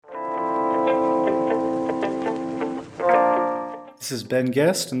This is Ben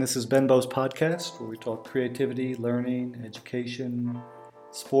Guest, and this is Ben Bo's podcast, where we talk creativity, learning, education,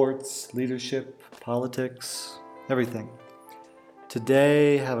 sports, leadership, politics, everything.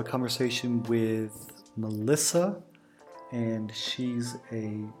 Today, I have a conversation with Melissa, and she's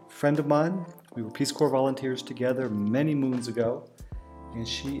a friend of mine. We were Peace Corps volunteers together many moons ago, and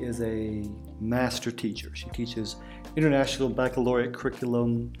she is a master teacher. She teaches international baccalaureate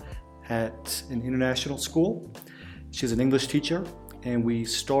curriculum at an international school. She's an English teacher, and we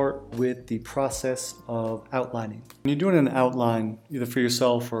start with the process of outlining. When you're doing an outline, either for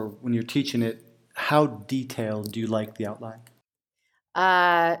yourself or when you're teaching it, how detailed do you like the outline?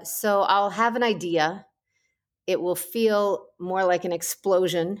 So I'll have an idea. It will feel more like an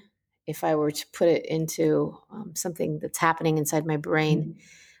explosion if I were to put it into something that's happening inside my brain.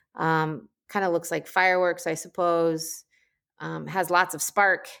 Kind of looks like fireworks, I suppose. Has lots of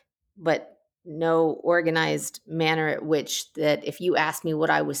spark, but no organized manner at which that if you asked me what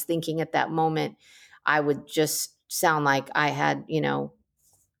I was thinking at that moment, I would just sound like I had,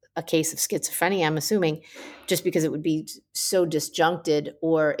 a case of schizophrenia, I'm assuming, just because it would be so disjuncted,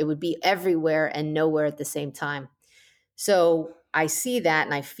 or it would be everywhere and nowhere at the same time. So I see that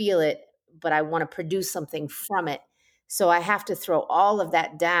and I feel it, but I want to produce something from it. So I have to throw all of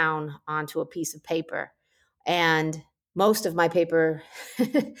that down onto a piece of paper. And most of my paper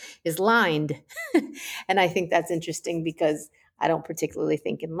is lined. And I think that's interesting because I don't particularly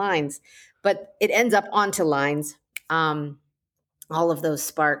think in lines, but it ends up onto lines. All of those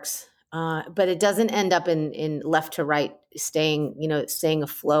sparks, but it doesn't end up in left to right, staying a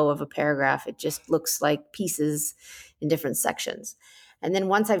flow of a paragraph. It just looks like pieces in different sections. And then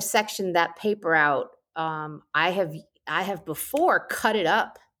once I've sectioned that paper out, I have before cut it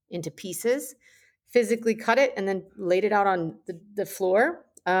up into pieces, physically cut it, and then laid it out on the floor.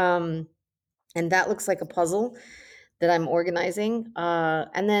 And that looks like a puzzle that I'm organizing.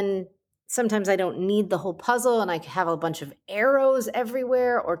 And then sometimes I don't need the whole puzzle and I have a bunch of arrows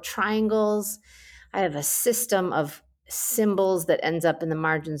everywhere or triangles. I have a system of symbols that ends up in the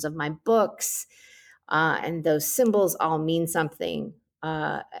margins of my books. And those symbols all mean something.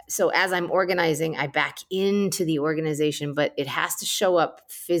 So as I'm organizing, I back into the organization, but it has to show up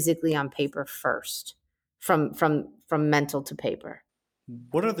physically on paper first, from mental to paper.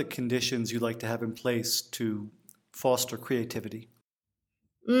 What are the conditions you like to have in place to foster creativity?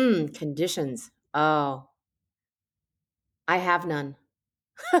 Conditions. Oh, I have none.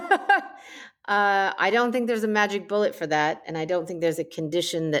 I don't think there's a magic bullet for that, and I don't think there's a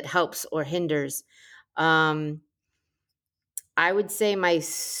condition that helps or hinders. Um, I would say my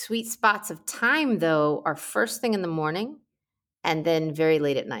sweet spots of time, though, are first thing in the morning and then very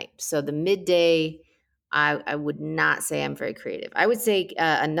late at night. So the midday, I would not say I'm very creative. I would say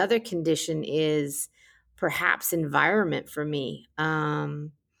another condition is perhaps environment for me. The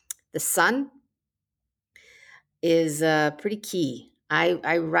sun is pretty key.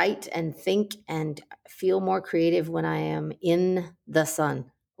 I write and think and feel more creative when I am in the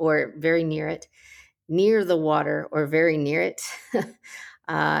sun or very near it, near the water or very near it,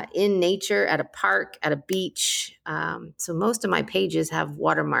 in nature, at a park, at a beach. So most of my pages have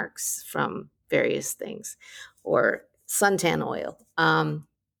watermarks from various things or suntan oil.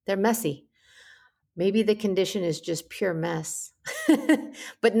 They're messy. Maybe the condition is just pure mess,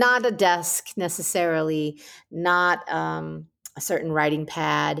 but not a desk necessarily, not a certain writing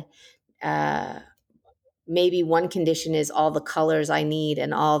pad. Uh, Maybe one condition is all the colors I need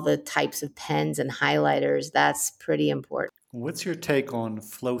and all the types of pens and highlighters. That's pretty important. What's your take on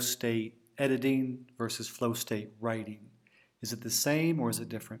flow state editing versus flow state writing? Is it the same or is it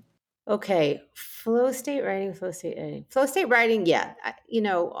different? Okay, flow state writing, flow state editing. Flow state writing, yeah.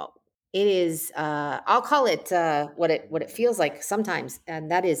 It is I'll call it what it feels like sometimes, and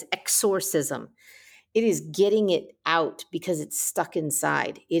that is exorcism. It is getting it out because it's stuck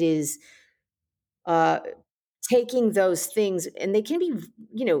inside. It is uh taking those things, and they can be,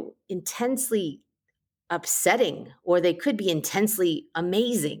 intensely upsetting, or they could be intensely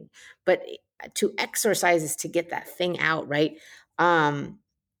amazing, but to exercise is to get that thing out, right? And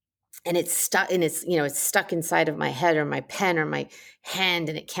it's stuck, and it's stuck inside of my head or my pen or my hand,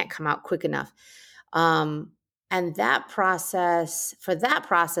 and it can't come out quick enough. And for that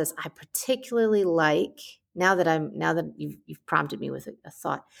process, I particularly like, now that you've prompted me with a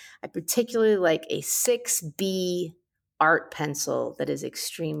thought, I particularly like a 6B art pencil that is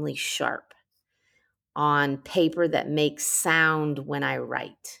extremely sharp on paper that makes sound when I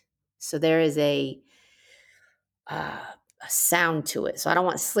write. So there is a sound to it. So I don't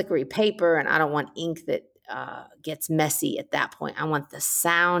want slickery paper, and I don't want ink that gets messy at that point. I want the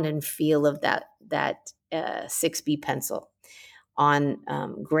sound and feel of that 6B pencil. on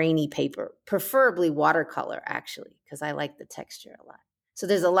grainy paper, preferably watercolor, actually, because I like the texture a lot. So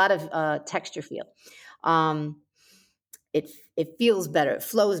there's a lot of texture feel. It feels better, it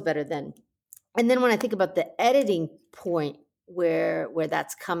flows better then. And then when I think about the editing point where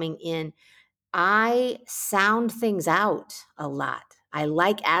that's coming in, I sound things out a lot. I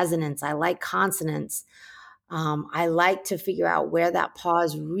like assonance. I like consonants. I like to figure out where that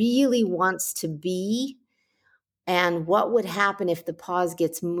pause really wants to be and what would happen if the pause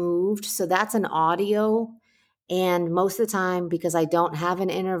gets moved. So that's an audio. And most of the time, because I don't have an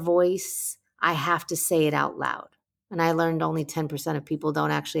inner voice, I have to say it out loud. And I learned only 10% of people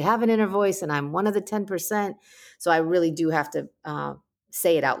don't actually have an inner voice, and I'm one of the 10%. So I really do have to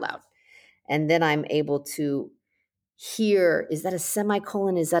say it out loud. And then I'm able to hear, is that a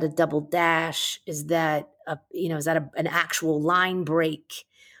semicolon? Is that a double dash? Is that an actual line break?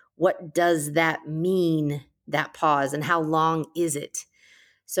 What does that mean, that pause, and how long is it?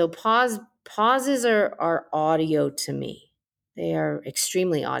 So pauses are audio to me. They are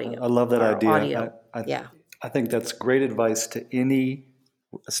extremely audio. I love that idea. Audio. Yeah. I think that's great advice to any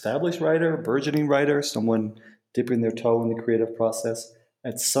established writer, burgeoning writer, someone dipping their toe in the creative process.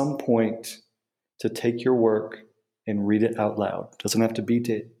 At some point, to take your work and read it out loud. It doesn't have to be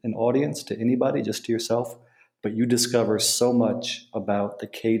to an audience, to anybody, just to yourself. But you discover so much about the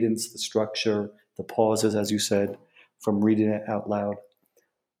cadence, the structure, the pauses, as you said, from reading it out loud.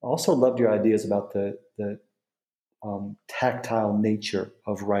 I also loved your ideas about the tactile nature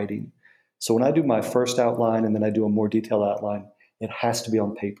of writing. So when I do my first outline and then I do a more detailed outline, it has to be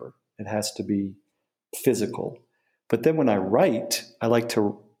on paper. It has to be physical. But then when I write, I like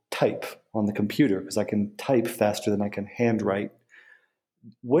to type on the computer because I can type faster than I can handwrite.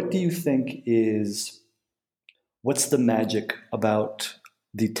 What do you think what's the magic about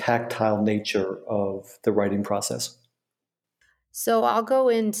the tactile nature of the writing process? So I'll go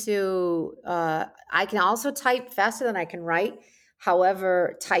into, I can also type faster than I can write.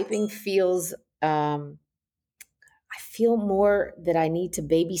 However, typing feels, I feel more that I need to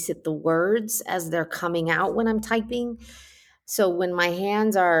babysit the words as they're coming out when I'm typing. So when my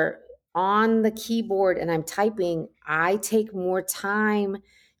hands are on the keyboard and I'm typing, I take more time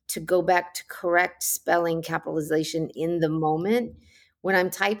to go back to correct spelling, capitalization in the moment when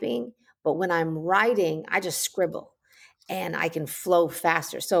I'm typing. But when I'm writing, I just scribble and I can flow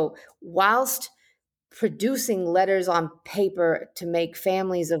faster. So whilst producing letters on paper to make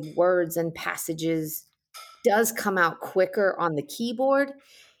families of words and passages does come out quicker on the keyboard,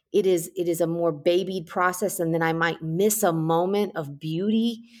 it is a more babied process, and then I might miss a moment of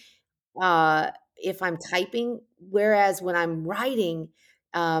beauty if I'm typing. Whereas when I'm writing,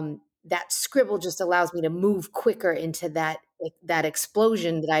 that scribble just allows me to move quicker into that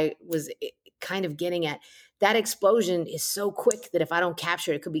explosion that I was kind of getting at. That explosion is so quick that if I don't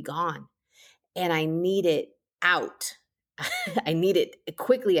capture it, it could be gone, and I need it out. I need it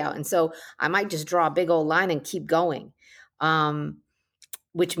quickly out, and so I might just draw a big old line and keep going.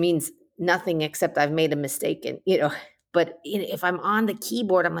 Which means nothing except I've made a mistake. And, but if I'm on the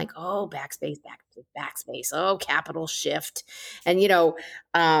keyboard, I'm like, oh, backspace, backspace, oh, capital shift. And,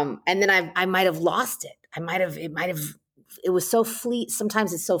 and then I might have lost it. It was so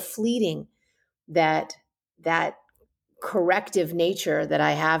sometimes it's so fleeting that corrective nature that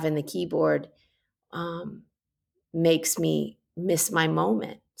I have in the keyboard makes me miss my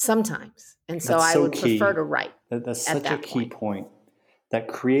moment sometimes. And so I would prefer to write. That's such a key point. That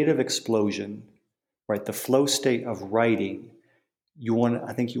creative explosion, right? The flow state of writing,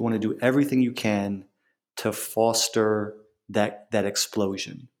 I think you want to do everything you can to foster that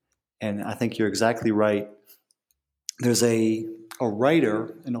explosion. And I think you're exactly right. There's a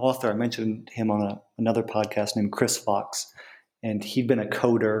writer, an author, I mentioned him on another podcast named Chris Fox, and he'd been a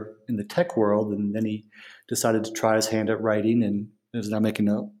coder in the tech world, and then he decided to try his hand at writing and is now making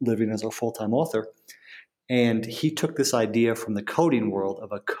a living as a full-time author. And he took this idea from the coding world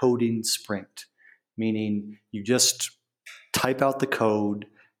of a coding sprint, meaning you just type out the code,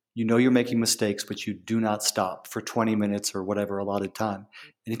 you're making mistakes, but you do not stop for 20 minutes or whatever allotted time.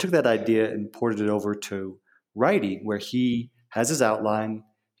 And he took that idea and ported it over to writing, where he has his outline,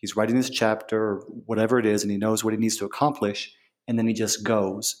 he's writing his chapter or whatever it is, and he knows what he needs to accomplish, and then he just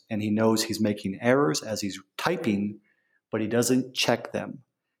goes, and he knows he's making errors as he's typing, but he doesn't check them.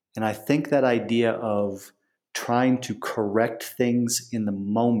 And I think that idea of trying to correct things in the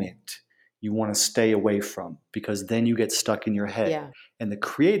moment you want to stay away from, because then you get stuck in your head. Yeah. And the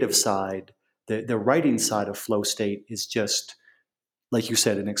creative side, the writing side of flow state is just, like you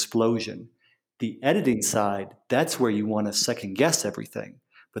said, an explosion. The editing side, that's where you want to second guess everything.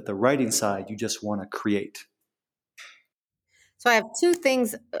 But the writing side, you just want to create. So I have two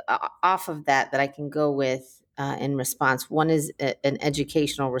things off of that I can go with in response. One is an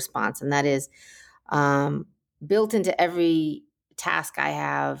educational response, and that is um, built into every task I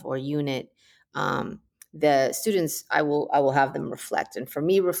have or unit. The students, I will have them reflect, and for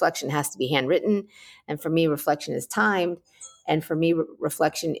me, reflection has to be handwritten, and for me, reflection is timed, and for me,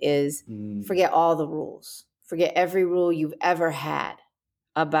 reflection is forget all the rules, forget every rule you've ever had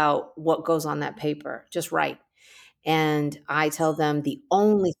about what goes on that paper. Just write. And I tell them the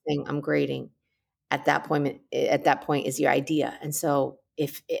only thing I'm grading at that point is your idea. And so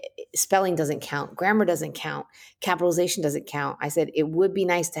if spelling doesn't count, grammar doesn't count, capitalization doesn't count, I said it would be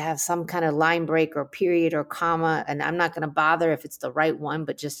nice to have some kind of line break or period or comma, and I'm not going to bother if it's the right one,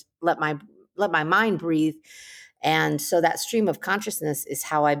 but just let my mind breathe. And so that stream of consciousness is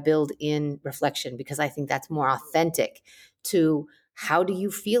how I build in reflection, because I think that's more authentic to how do you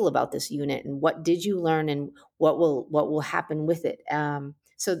feel about this unit and what did you learn and what will happen with it.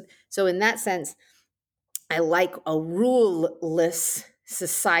 So in that sense, I like a ruleless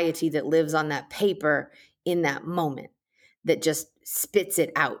society that lives on that paper in that moment, that just spits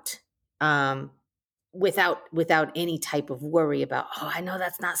it out, um, without any type of worry about, oh, I know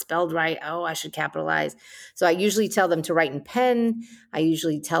that's not spelled right. Oh, I should capitalize. So I usually tell them to write in pen. I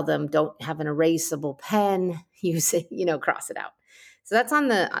usually tell them don't have an erasable pen. Use it, cross it out. So that's on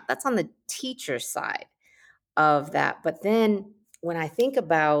the teacher side of that. But then when I think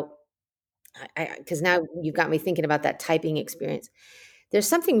about, because now you've got me thinking about that typing experience. There's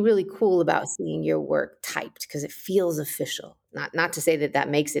something really cool about seeing your work typed because it feels official. Not to say that that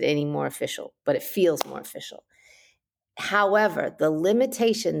makes it any more official, but it feels more official. However, the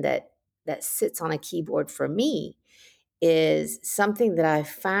limitation that sits on a keyboard for me is something that I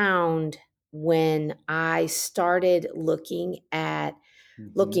found when I started looking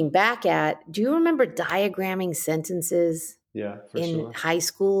back at. Do you remember diagramming sentences? Yeah, for in sure. high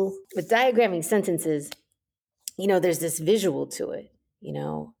school? With diagramming sentences, there's this visual to it,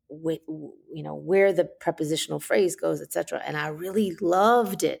 where the prepositional phrase goes, etc. And I really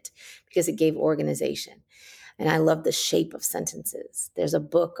loved it because it gave organization. And I love the shape of sentences. There's a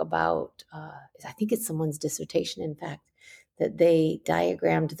book about, I think it's someone's dissertation, in fact, that they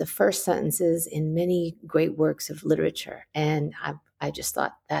diagrammed the first sentences in many great works of literature. And I just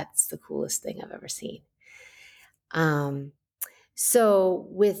thought that's the coolest thing I've ever seen. So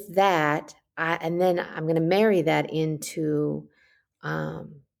with that, and then I'm going to marry that into the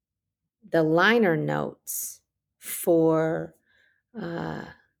liner notes for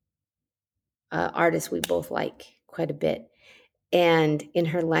artists we both like quite a bit. And in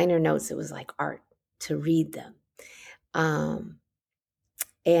her liner notes, it was like art to read them. And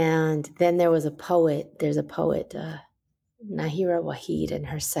then there's a poet, Nahira Waheed, in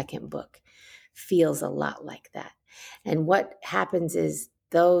her second book, feels a lot like that. And what happens is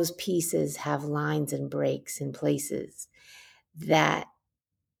those pieces have lines and breaks in places that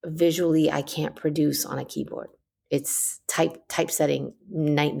visually I can't produce on a keyboard. It's typesetting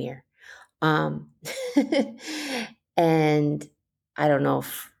nightmare. And I don't know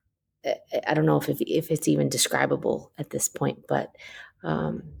if it's even describable at this point, but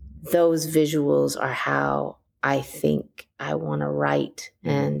those visuals are how I think I want to write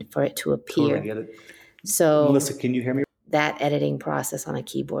and for it to appear. Totally get it. So, Melissa, can you hear me? That editing process on a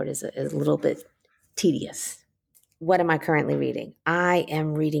keyboard is a little bit tedious. What am I currently reading? I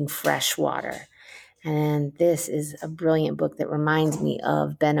am reading Freshwater. And this is a brilliant book that reminds me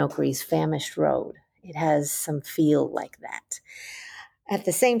of Ben Okri's Famished Road. It has some feel like that. At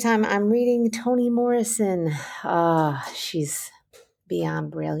the same time, I'm reading Toni Morrison. She's beyond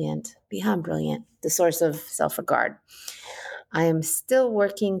brilliant, the source of self-regard. I am still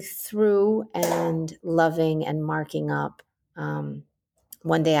working through and loving and marking up.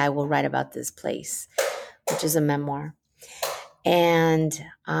 One day I will write about this place, which is a memoir. And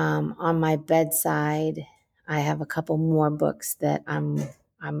on my bedside, I have a couple more books that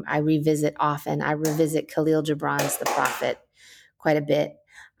I revisit often. I revisit Khalil Gibran's The Prophet quite a bit.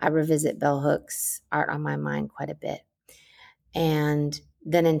 I revisit Bell Hooks' Art on My Mind quite a bit. And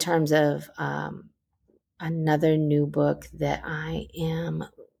then in terms of another new book that I am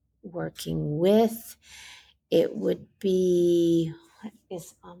working with, it would be, what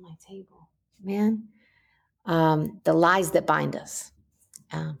is on my table? Man, The Lies That Bind Us.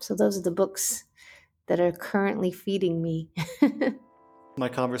 So those are the books that are currently feeding me. My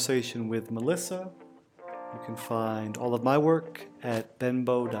conversation with Melissa. You can find all of my work at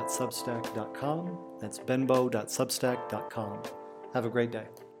benbow.substack.com. That's benbow.substack.com. Have a great day.